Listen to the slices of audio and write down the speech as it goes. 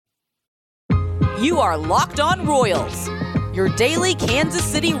You are Locked On Royals, your daily Kansas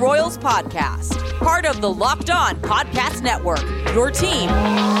City Royals podcast. Part of the Locked On Podcast Network, your team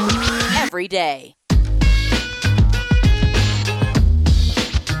every day.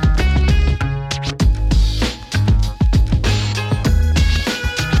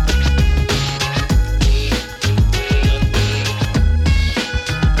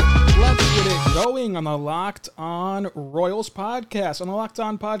 On the Locked On Royals podcast, on the Locked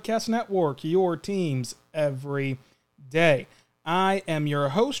On Podcast Network, your teams every day. I am your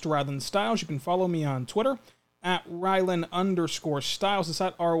host, Rylan Stiles. You can follow me on Twitter at Rylan_Stiles. It's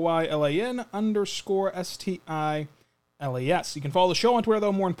at RYLAN_STILES. You can follow the show on Twitter,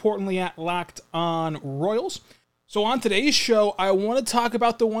 though, more importantly, at Locked On Royals. So on today's show, I want to talk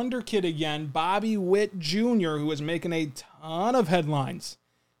about the Wonder Kid again, Bobby Witt Jr., who is making a ton of headlines.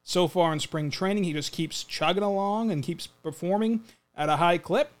 So far in spring training, he just keeps chugging along and keeps performing at a high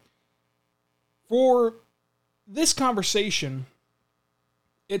clip. For this conversation,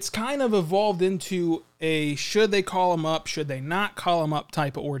 it's kind of evolved into a should they call him up, should they not call him up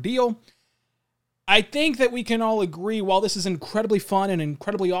type of ordeal. I think that we can all agree, while this is incredibly fun and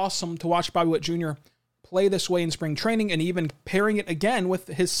incredibly awesome to watch Bobby Witt Jr. play this way in spring training, and even pairing it again with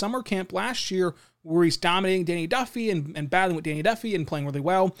his summer camp last year, where he's dominating Danny Duffy and battling with Danny Duffy and playing really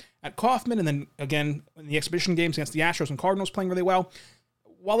well at Kauffman, and then again in the exhibition games against the Astros and Cardinals playing really well.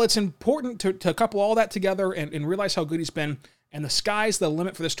 While it's important to couple all that together and realize how good he's been, and the sky's the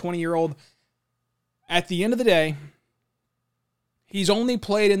limit for this 20-year-old, at the end of the day, he's only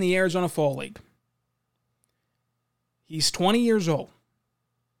played in the Arizona Fall League. He's 20 years old.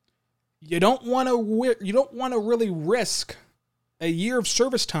 You don't want to really risk a year of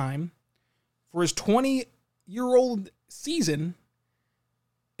service time for his 20-year-old season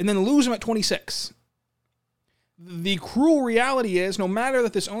and then lose him at 26. The cruel reality is, no matter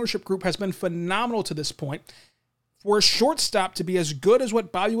that this ownership group has been phenomenal to this point, for a shortstop to be as good as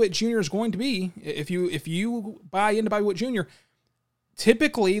what Bobby Witt Jr. is going to be, if you buy into Bobby Witt Jr.,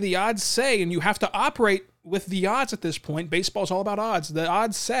 typically the odds say, and you have to operate with the odds at this point, baseball's all about odds, the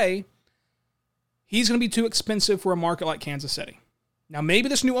odds say he's going to be too expensive for a market like Kansas City. Now, maybe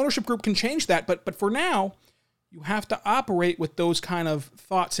this new ownership group can change that, but for now, you have to operate with those kind of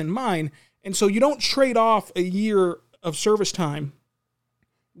thoughts in mind. And so you don't trade off a year of service time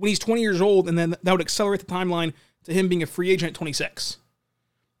when he's 20 years old, and then that would accelerate the timeline to him being a free agent at 26,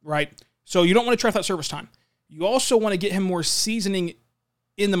 right? So you don't want to trade off that service time. You also want to get him more seasoning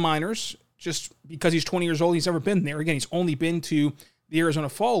in the minors, just because he's 20 years old. He's never been there. Again, he's only been to the Arizona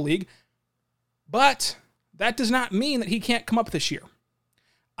Fall League. But that does not mean that he can't come up this year.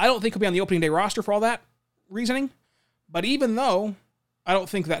 I don't think he'll be on the opening day roster for all that reasoning, but even though I don't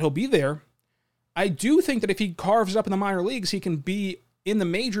think that he'll be there, I do think that if he carves it up in the minor leagues, he can be in the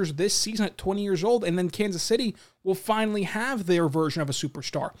majors this season at 20 years old, and then Kansas City will finally have their version of a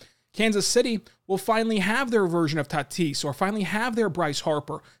superstar. Kansas City will finally have their version of Tatis, or finally have their Bryce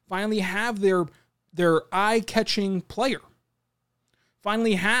Harper, finally have their eye-catching player,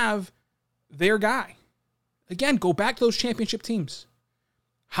 finally have their guy. Again, go back to those championship teams.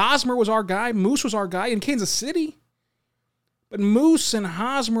 Hosmer was our guy. Moose was our guy in Kansas City. But Moose and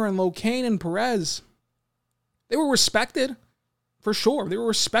Hosmer and Locane and Perez, they were respected, for sure. They were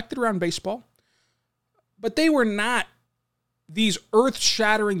respected around baseball. But they were not these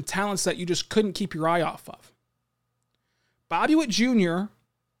earth-shattering talents that you just couldn't keep your eye off of. Bobby Witt Jr.,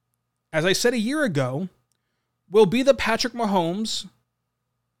 as I said a year ago, will be the Patrick Mahomes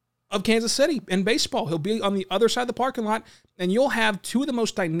of Kansas City in baseball. He'll be on the other side of the parking lot, and you'll have two of the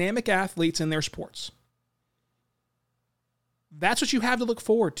most dynamic athletes in their sports. That's what you have to look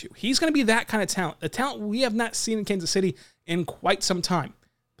forward to. He's going to be that kind of talent, a talent we have not seen in Kansas City in quite some time,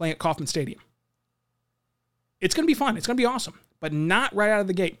 playing at Kauffman Stadium. It's going to be fun. It's going to be awesome, but not right out of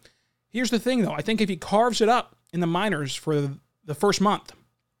the gate. Here's the thing, though. I think if he carves it up in the minors for the first month,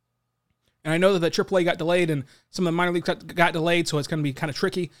 and I know that the AAA got delayed and some of the minor leagues got delayed, so it's going to be kind of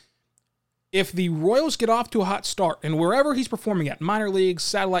tricky. If the Royals get off to a hot start, and wherever he's performing at, minor leagues,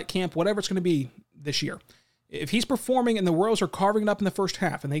 satellite camp, whatever it's going to be this year, if he's performing and the Royals are carving it up in the first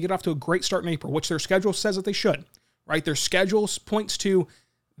half and they get off to a great start in April, which their schedule says that they should, right? Their schedule points to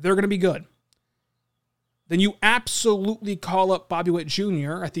they're going to be good. Then you absolutely call up Bobby Witt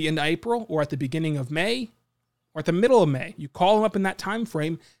Jr. at the end of April or at the beginning of May or at the middle of May. You call him up in that time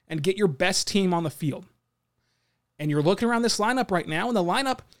frame and get your best team on the field. And you're looking around this lineup right now, and the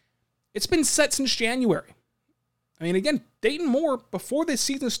lineup, it's been set since January. I mean, again, Dayton Moore, before this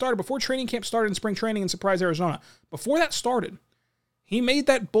season started, before training camp started in spring training in Surprise, Arizona, before that started, he made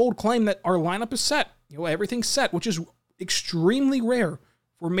that bold claim that our lineup is set. Everything's set, which is extremely rare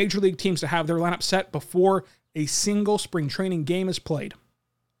for major league teams to have their lineup set before a single spring training game is played.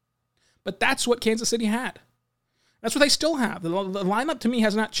 But that's what Kansas City had. That's what they still have. The lineup to me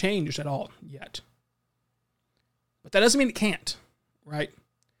has not changed at all yet. But that doesn't mean it can't, right?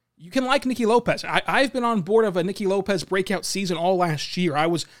 You can like Nicky Lopez. I've been on board of a Nicky Lopez breakout season all last year. I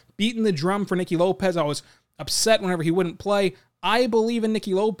was beating the drum for Nicky Lopez. I was upset whenever he wouldn't play. I believe in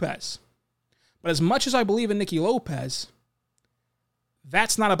Nicky Lopez. But as much as I believe in Nicky Lopez,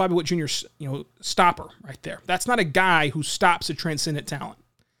 that's not a Bobby Witt Jr. Stopper right there. That's not a guy who stops a transcendent talent.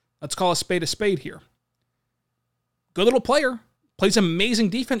 Let's call a spade here. Good little player. Plays amazing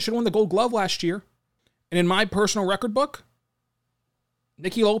defense. Should have won the Gold Glove last year. And in my personal record book,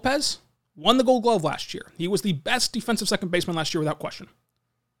 Nicky Lopez won the Gold Glove last year. He was the best defensive second baseman last year without question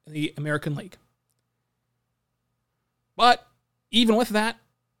in the American League. But even with that,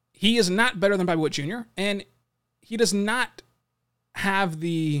 he is not better than Bobby Witt Jr., and he does not have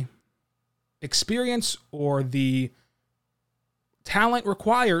the experience or the talent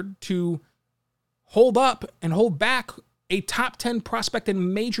required to hold up and hold back a top 10 prospect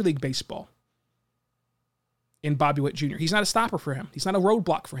in Major League Baseball in Bobby Witt Jr. He's not a stopper for him. He's not a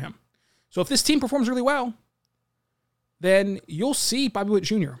roadblock for him. So if this team performs really well, then you'll see Bobby Witt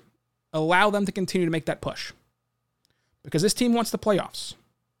Jr. allow them to continue to make that push. Because this team wants the playoffs.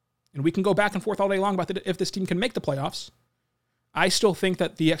 And we can go back and forth all day long about if this team can make the playoffs. I still think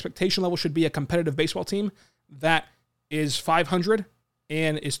that the expectation level should be a competitive baseball team that is 500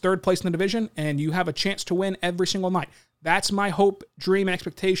 and is third place in the division, and you have a chance to win every single night. That's my hope, dream, and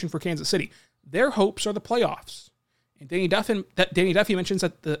expectation for Kansas City. Their hopes are the playoffs. And Danny Duffy mentions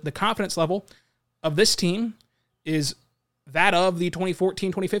that the confidence level of this team is that of the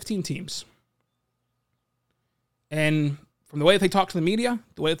 2014-2015 teams. And from the way that they talk to the media,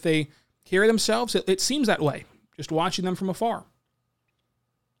 the way that they carry themselves, it seems that way, just watching them from afar.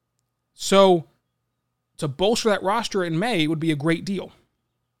 So to bolster that roster in May would be a great deal.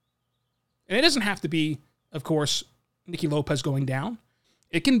 And it doesn't have to be, of course, Nicky Lopez going down.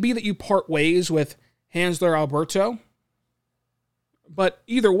 It can be that you part ways with Hansler Alberto. But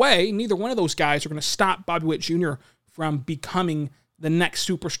either way, neither one of those guys are going to stop Bobby Witt Jr. from becoming the next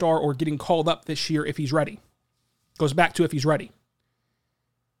superstar or getting called up this year if he's ready. Goes back to if he's ready.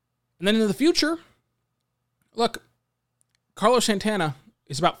 And then in the future, look, Carlos Santana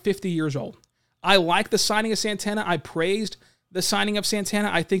is about 50 years old. I like the signing of Santana. I praised the signing of Santana.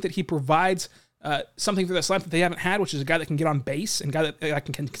 I think that he provides something for this lineup that they haven't had, which is a guy that can get on base and a guy that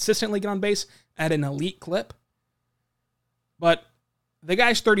can consistently get on base at an elite clip. But the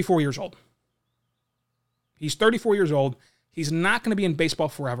guy's 34 years old. He's 34 years old. He's not going to be in baseball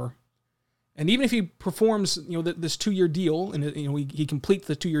forever. And even if he performs, this 2-year deal, and he completes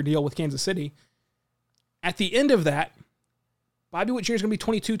the 2-year deal with Kansas City, at the end of that, Bobby Witt Jr. is going to be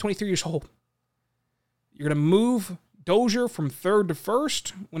 22, 23 years old. You're going to move Dozier from third to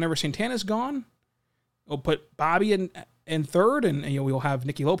first whenever Santana's gone. We'll put Bobby in third, and we'll have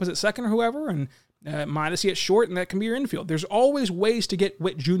Nicky Lopez at second or whoever, and Mondesi at short, and that can be your infield. There's always ways to get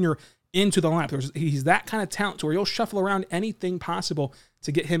Witt Jr. into the lineup. He's that kind of talent to where you'll shuffle around anything possible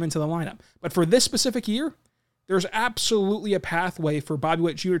to get him into the lineup. But for this specific year, there's absolutely a pathway for Bobby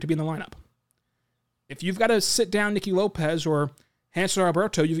Witt Jr. to be in the lineup. If you've got to sit down Nicky Lopez or Hansler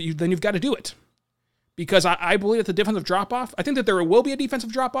Alberto, then you've got to do it. Because I believe that the defensive drop-off, I think that there will be a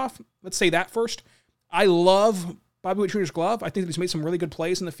defensive drop-off. Let's say that first. I love Bobby Witt Jr.'s glove. I think that he's made some really good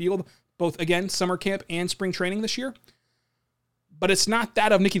plays in the field, both, again, summer camp and spring training this year. But it's not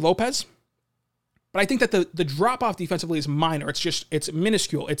that of Nicky Lopez. But I think that the drop-off defensively is minor. It's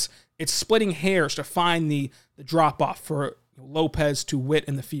minuscule. It's splitting hairs to find the drop-off for Lopez to Witt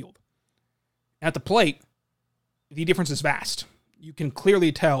in the field. At the plate, the difference is vast. You can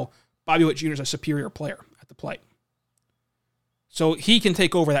clearly tell Bobby Witt Jr. is a superior player at the plate. So he can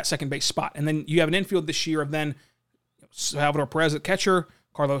take over that second base spot. And then you have an infield this year of then Salvador Perez at catcher,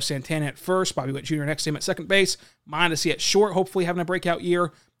 Carlos Santana at first, Bobby Witt Jr. next to him at second base, Mondesi at short, hopefully having a breakout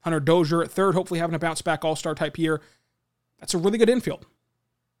year, Hunter Dozier at third, hopefully having a bounce-back all-star type year. That's a really good infield.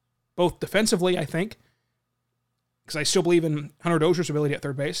 Both defensively, I think, because I still believe in Hunter Dozier's ability at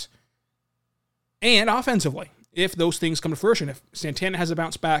third base, and offensively, if those things come to fruition. If Santana has a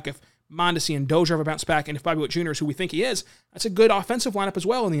bounce back, if Mondesi and Dozier have a bounce back, and if Bobby Witt Jr. is who we think he is, that's a good offensive lineup as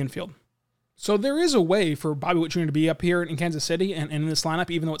well in the infield. So there is a way for Bobby Witt Jr. to be up here in Kansas City and in this lineup,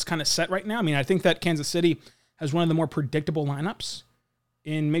 even though it's kind of set right now. I mean, I think that Kansas City has one of the more predictable lineups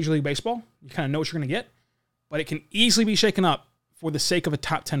in Major League Baseball. You kind of know what you're going to get, but it can easily be shaken up for the sake of a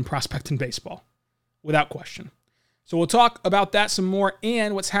top 10 prospect in baseball, without question. So we'll talk about that some more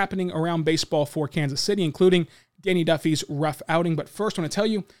and what's happening around baseball for Kansas City, including Danny Duffy's rough outing. But first, I want to tell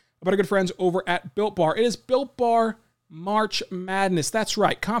you about our good friends over at Built Bar. It is Built Bar March Madness. That's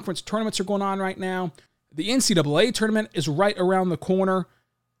right. Conference tournaments are going on right now. The NCAA tournament is right around the corner.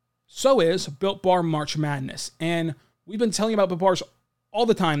 So is Built Bar March Madness. And we've been telling you about Built Bars all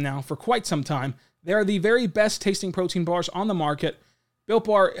the time now for quite some time. They are the very best tasting protein bars on the market. Built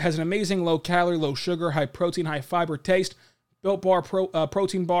Bar has an amazing low calorie, low sugar, high protein, high fiber taste. Built Bar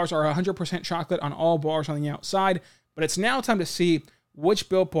protein bars are 100% chocolate on all bars on the outside. But it's now time to see which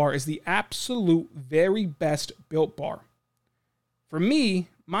Built Bar is the absolute very best Built Bar. For me,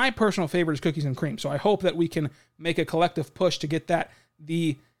 my personal favorite is cookies and cream. So I hope that we can make a collective push to get that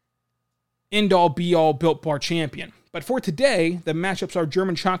the end-all, be-all Built Bar champion. But for today, the matchups are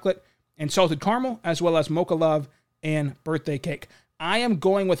German chocolate and salted caramel, as well as mocha love and birthday cake. I am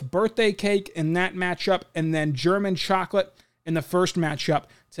going with birthday cake in that matchup, and then German chocolate in the first matchup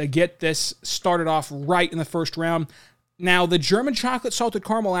to get this started off right in the first round. Now, the German chocolate salted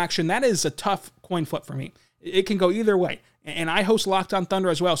caramel action, that is a tough coin flip for me. It can go either way. And I host Locked on Thunder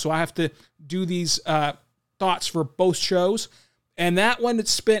as well, so I have to do these thoughts for both shows. And that one,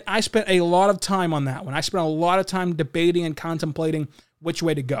 I spent a lot of time on that one. I spent a lot of time debating and contemplating which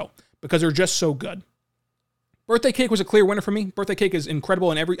way to go because they're just so good. Birthday cake was a clear winner for me. Birthday cake is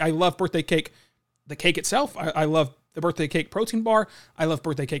incredible, and I love birthday cake, the cake itself. I love the birthday cake protein bar. I love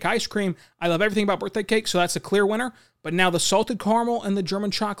birthday cake ice cream. I love everything about birthday cake, so that's a clear winner. But now the salted caramel and the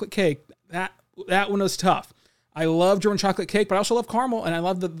German chocolate cake, that one was tough. I love German chocolate cake, but I also love caramel, and I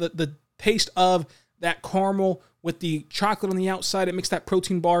love the taste of that caramel with the chocolate on the outside. It makes that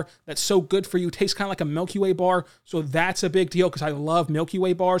protein bar that's so good for you. It tastes kind of like a Milky Way bar, so that's a big deal because I love Milky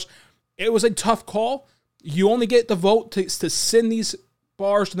Way bars. It was a tough call. You only get the vote to send these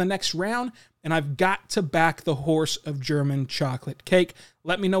bars to the next round, and I've got to back the horse of German chocolate cake.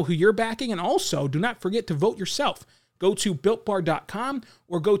 Let me know who you're backing, and also do not forget to vote yourself. Go to BuiltBar.com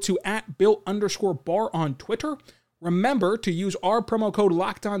or go to @Built_bar on Twitter. Remember to use our promo code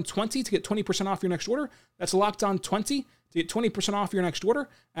LOCKEDON20 to get 20% off your next order. That's LOCKEDON20 to get 20% off your next order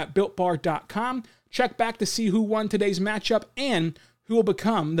at BuiltBar.com. Check back to see who won today's matchup and who will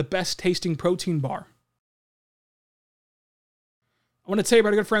become the best tasting protein bar. I want to tell you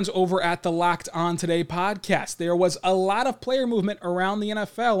about our good friends over at the Locked On Today podcast. There was a lot of player movement around the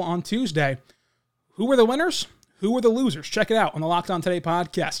NFL on Tuesday. Who were the winners? Who were the losers? Check it out on the Locked On Today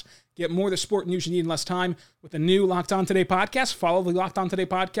podcast. Get more of the sport news you need in less time with the new Locked On Today podcast. Follow the Locked On Today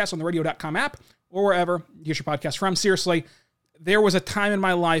podcast on the radio.com app or wherever you get your podcast from. Seriously, there was a time in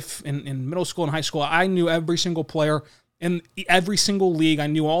my life in middle school and high school, I knew every single player in every single league. I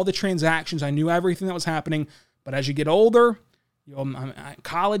knew all the transactions. I knew everything that was happening. But as you get older, I'm at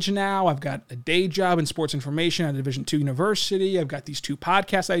college now. I've got a day job in sports information at a Division II university. I've got these 2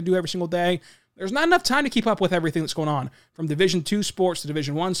 podcasts I do every single day. There's not enough time to keep up with everything that's going on, from Division II sports to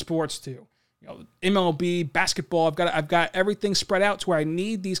Division I sports to MLB, basketball. I've got everything spread out to where I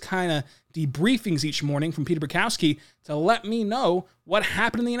need these kind of debriefings each morning from Peter Bukowski to let me know what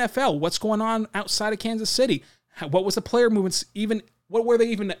happened in the NFL, what's going on outside of Kansas City, what was the player movements, even what were they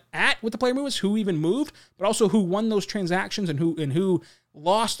even at with the player movements, who even moved, but also who won those transactions and who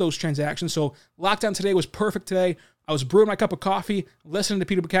lost those transactions. So Lockdown Today was perfect today. I was brewing my cup of coffee, listening to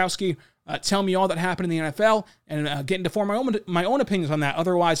Peter Bukowski tell me all that happened in the NFL and getting to form my own opinions on that.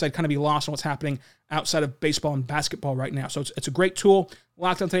 Otherwise, I'd kind of be lost on what's happening outside of baseball and basketball right now. So it's a great tool.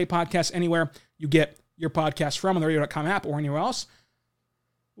 Locked On Today podcast anywhere you get your podcast from, on the radio.com app or anywhere else.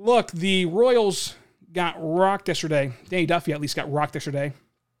 Look, the Royals got rocked yesterday. Danny Duffy at least got rocked yesterday.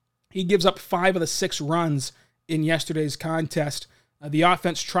 He gives up 5 of the 6 runs in yesterday's contest. The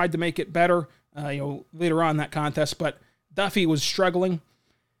offense tried to make it better later on in that contest, but Duffy was struggling.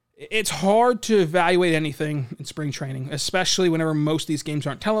 It's hard to evaluate anything in spring training, especially whenever most of these games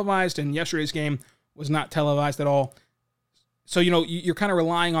aren't televised, and yesterday's game was not televised at all. So, you're kind of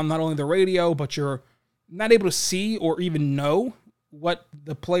relying on not only the radio, but you're not able to see or even know what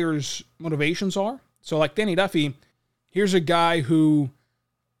the players' motivations are. So, like Danny Duffy, here's a guy who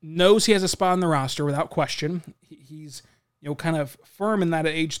knows he has a spot on the roster without question. He's, kind of firm in that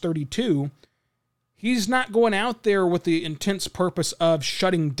at age 32. He's not going out there with the intense purpose of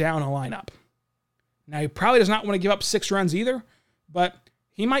shutting down a lineup. Now, he probably does not want to give up 6 runs either, but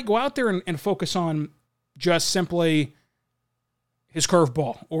he might go out there and focus on just simply his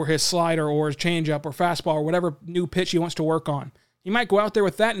curveball or his slider or his changeup or fastball or whatever new pitch he wants to work on. He might go out there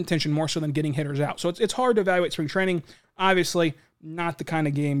with that intention more so than getting hitters out. So it's hard to evaluate spring training. Obviously, not the kind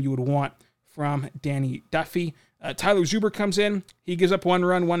of game you would want from Danny Duffy. Tyler Zuber comes in. He gives up 1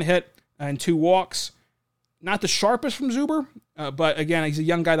 run, 1 hit, and 2 walks. Not the sharpest from Zuber, but again, he's a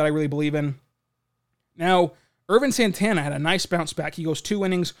young guy that I really believe in. Now, Ervin Santana had a nice bounce back. He goes 2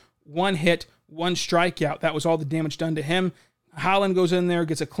 innings, 1 hit, 1 strikeout. That was all the damage done to him. Holland goes in there,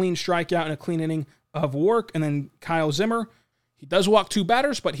 gets a clean strikeout and a clean inning of work. And then Kyle Zimmer, he does walk 2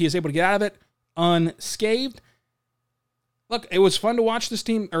 batters, but he is able to get out of it unscathed. Look, it was fun to watch this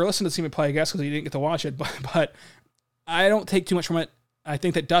team, or listen to this team play, I guess, because you didn't get to watch it. But I don't take too much from it. I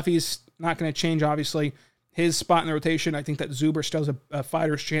think that Duffy's not going to change, obviously, his spot in the rotation. I think that Zuber still has a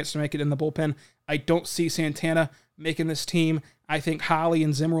fighter's chance to make it in the bullpen. I don't see Santana making this team. I think Holly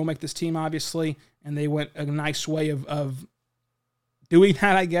and Zimmer will make this team, obviously, and they went a nice way of doing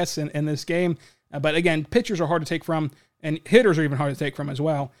that, I guess, in this game. But again, pitchers are hard to take from, and hitters are even hard to take from as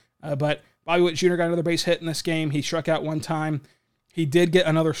well. But Bobby Witt Jr. got another base hit in this game. He struck out 1 time. He did get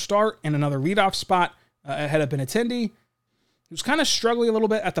another start and another leadoff spot ahead of Benintendi. He was kind of struggling a little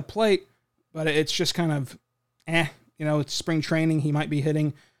bit at the plate, but it's just kind of, it's spring training. He might be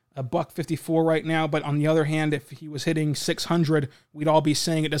hitting a $154 right now, but on the other hand, if he was hitting 600, we'd all be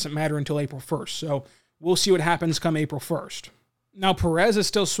saying it doesn't matter until April 1st. So we'll see what happens come April 1st. Now, Perez is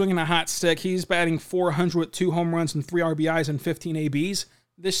still swinging a hot stick. He's batting .400 with 2 home runs and 3 RBIs and 15 ABs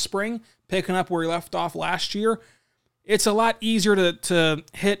this spring, picking up where he left off last year. It's a lot easier to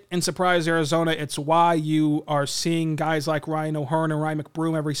hit and surprise Arizona. It's why you are seeing guys like Ryan O'Hearn and Ryan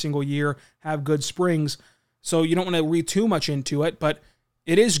McBroom every single year have good springs. So you don't want to read too much into it, but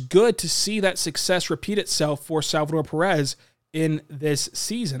it is good to see that success repeat itself for Salvador Perez in this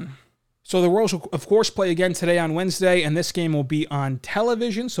season. So the Royals will, of course, play again today on Wednesday, and this game will be on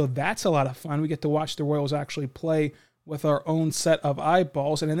television, so that's a lot of fun. We get to watch the Royals actually play with our own set of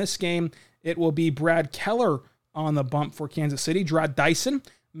eyeballs, and in this game, it will be Brad Keller on the bump for Kansas City. Jarrod Dyson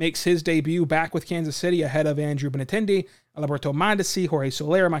makes his debut back with Kansas City ahead of Andrew Benintendi, Alberto Mondesi, Jorge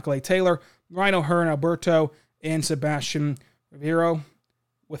Soler, Michael A. Taylor, Ryan O'Hearn, Alberto, and Sebastian Rivero,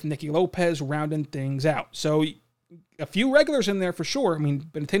 with Nicky Lopez rounding things out. So a few regulars in there for sure. I mean,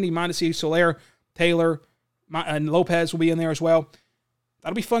 Benintendi, Mondesi, Soler, Taylor, and Lopez will be in there as well.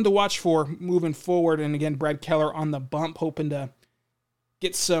 That'll be fun to watch for moving forward. And again, Brad Keller on the bump, hoping to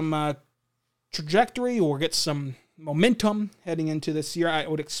get some trajectory or get some momentum heading into this year. I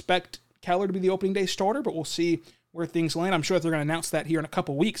would expect Keller to be the opening day starter, but we'll see where things land. I'm sure they're going to announce that here in a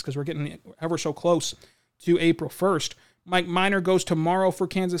couple weeks because we're getting ever so close to April 1st. Mike Minor goes tomorrow for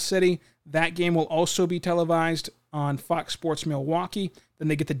Kansas City. That game will also be televised on Fox Sports Milwaukee. Then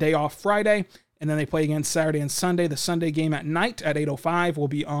they get the day off Friday, and then they play again Saturday and Sunday. The Sunday game at night at 8:05 will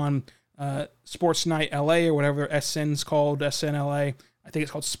be on Sports Night LA or whatever SN's called, SNLA. I think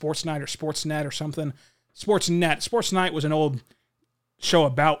it's called Sports Night or Sportsnet or something. Sportsnet. Sports Night was an old show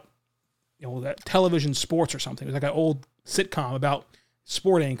about that television sports or something. It was like an old sitcom about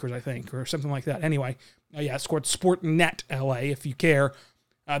sport anchors, I think, or something like that. Anyway, it's called Sportnet LA if you care.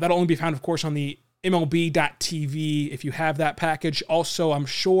 That'll only be found, of course, on the MLB.TV if you have that package. Also, I'm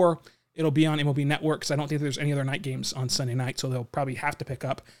sure it'll be on MLB Network because I don't think there's any other night games on Sunday night, so they'll probably have to pick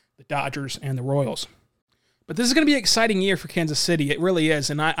up the Dodgers and the Royals. But this is going to be an exciting year for Kansas City. It really is,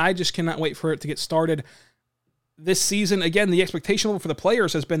 and I just cannot wait for it to get started. This season, again, the expectation level for the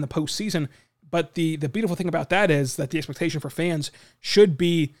players has been the postseason, but the beautiful thing about that is that the expectation for fans should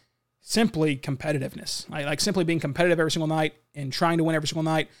be simply competitiveness. Like simply being competitive every single night and trying to win every single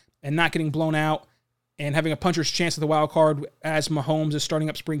night and not getting blown out and having a puncher's chance at the wild card as Mahomes is starting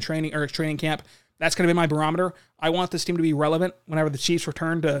up spring training or training camp. That's going to be my barometer. I want this team to be relevant whenever the Chiefs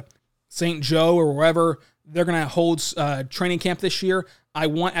return to St. Joe or wherever they're going to hold training camp this year. I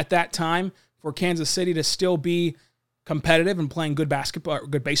want at that time for Kansas City to still be competitive and playing good basketball, or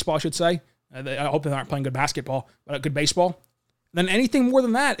good baseball, I should say. I hope they aren't playing good basketball, but good baseball. Then anything more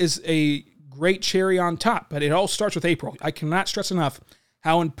than that is a great cherry on top, but it all starts with April. I cannot stress enough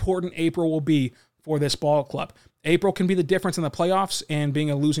how important April will be for this ball club. April can be the difference in the playoffs and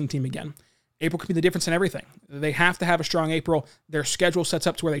being a losing team again. April can be the difference in everything. They have to have a strong April. Their schedule sets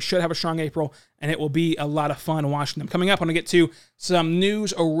up to where they should have a strong April, and it will be a lot of fun watching them. Coming up, I'm going to get to some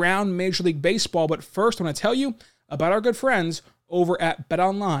news around Major League Baseball, but first I'm going to tell you about our good friends over at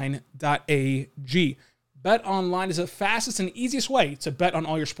betonline.ag. BetOnline is the fastest and easiest way to bet on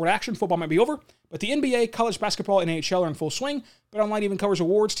all your sport action. Football might be over, but the NBA, college basketball, and NHL are in full swing. BetOnline even covers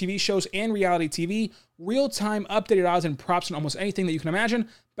awards, TV shows, and reality TV. Real-time updated odds and props on almost anything that you can imagine.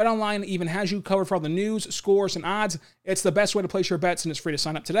 BetOnline even has you covered for all the news, scores, and odds. It's the best way to place your bets, and it's free to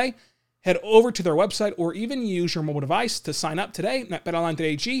sign up today. Head over to their website or even use your mobile device to sign up today at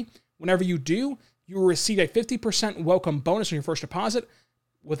betonline.ag. Whenever you do, you will receive a 50% welcome bonus on your first deposit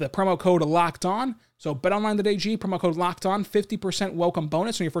with the promo code LOCKEDON. So betonline.ag, promo code LOCKEDON, 50% welcome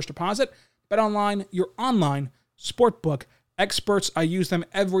bonus on your first deposit. BetOnline, your online sportbook experts. I use them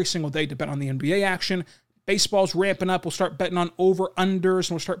every single day to bet on the NBA action, Baseball's ramping up. We'll start betting on over-unders,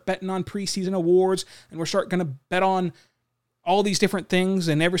 and we'll start betting on preseason awards, and we're going to bet on all these different things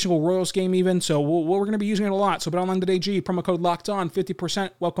and every single Royals game even. So we're going to be using it a lot. So BetOnline.ag, promo code LOCKEDON,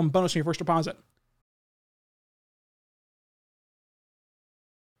 50% welcome bonus on your first deposit.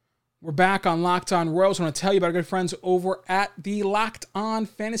 We're back on Locked On Royals. I want to tell you about our good friends over at the Locked On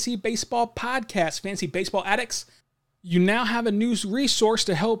Fantasy Baseball Podcast. Fantasy baseball addicts, you now have a new resource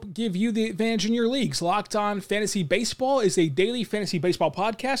to help give you the advantage in your leagues. Locked On Fantasy Baseball is a daily fantasy baseball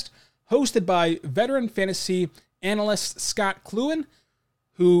podcast hosted by veteran fantasy analyst Scott Cluin,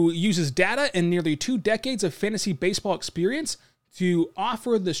 who uses data and nearly 2 decades of fantasy baseball experience to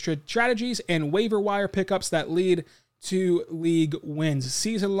offer the strategies and waiver wire pickups that lead to league wins.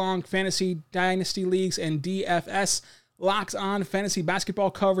 Season-long fantasy dynasty leagues and DFS. Locked On Fantasy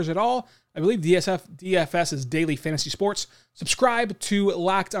Basketball covers it all. I believe DFS is daily fantasy sports. Subscribe to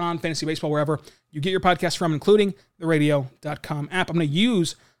Locked On Fantasy Baseball wherever you get your podcast from, including the radio.com app. I'm going to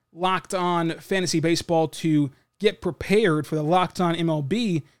use Locked On Fantasy Baseball to get prepared for the Locked On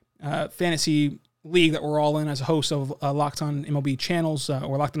MLB fantasy league that we're all in as a host of Locked On MLB channels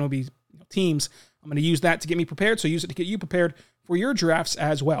or Locked On MLB teams. I'm going to use that to get me prepared, so use it to get you prepared for your drafts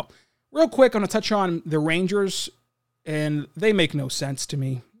as well. Real quick, I'm going to touch on the Rangers, and they make no sense to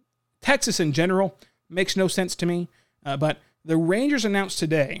me. Texas in general makes no sense to me, but the Rangers announced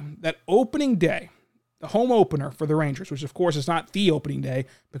today that opening day, the home opener for the Rangers, which of course is not the opening day,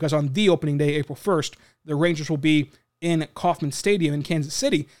 because on the opening day, April 1st, the Rangers will be in Kauffman Stadium in Kansas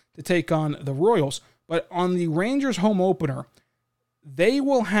City to take on the Royals. But on the Rangers home opener, they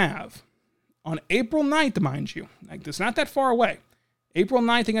will have, on April 9th, mind you, like it's not that far away, April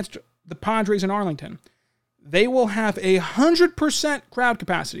 9th against the Padres in Arlington, they will have 100% crowd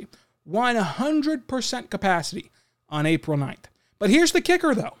capacity, 100% capacity on April 9th. But here's the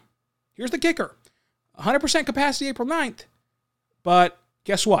kicker, though. Here's the kicker. 100% capacity April 9th, but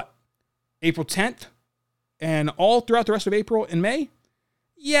guess what? April 10th and all throughout the rest of April and May,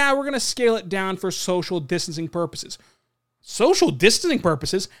 yeah, we're going to scale it down for social distancing purposes. Social distancing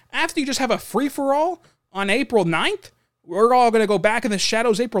purposes? After you just have a free-for-all on April 9th? We're all going to go back in the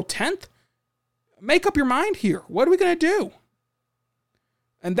shadows April 10th? Make up your mind here. What are we going to do?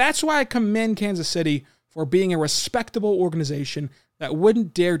 And that's why I commend Kansas City for being a respectable organization that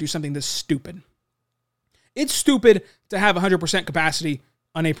wouldn't dare do something this stupid. It's stupid to have 100% capacity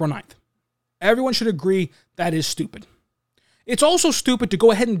on April 9th. Everyone should agree that is stupid. It's also stupid to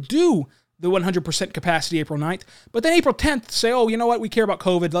go ahead and do the 100% capacity April 9th, but then April 10th say, oh, you know what, we care about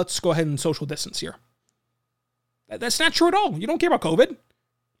COVID, let's go ahead and social distance here. That's not true at all. You don't care about COVID.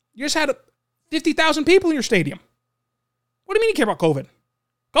 You just had 50,000 people in your stadium. What do you mean you care about COVID?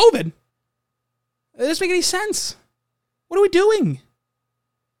 COVID? It doesn't make any sense. What are we doing?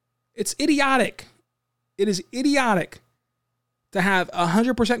 It's idiotic. It is idiotic to have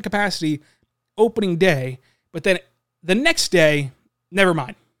 100% capacity opening day, but then the next day, never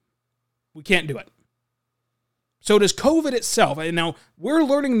mind. We can't do it. So does COVID itself, and now we're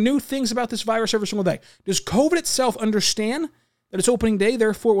learning new things about this virus every single day. Does COVID itself understand that it's opening day,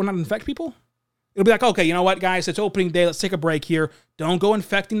 therefore it will not infect people? It'll be like, okay, you know what, guys, it's opening day. Let's take a break here. Don't go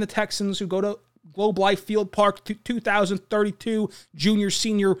infecting the Texans who go to Globe Life Field Park 2032 junior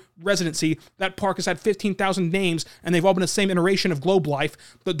senior residency. That park has had 15,000 names, and they've all been the same iteration of Globe Life.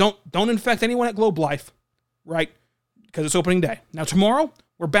 But don't infect anyone at Globe Life, right? Because it's opening day. Now tomorrow,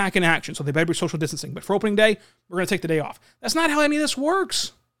 we're back in action, so they better be social distancing. But for opening day, we're going to take the day off. That's not how any of this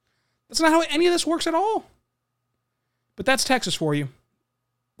works. That's not how any of this works at all. But that's Texas for you.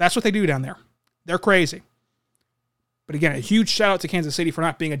 That's what they do down there. They're crazy. But again, a huge shout out to Kansas City for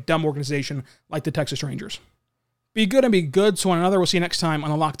not being a dumb organization like the Texas Rangers. Be good and be good. So on another, we'll see you next time on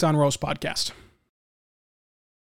the Locked On Royals podcast.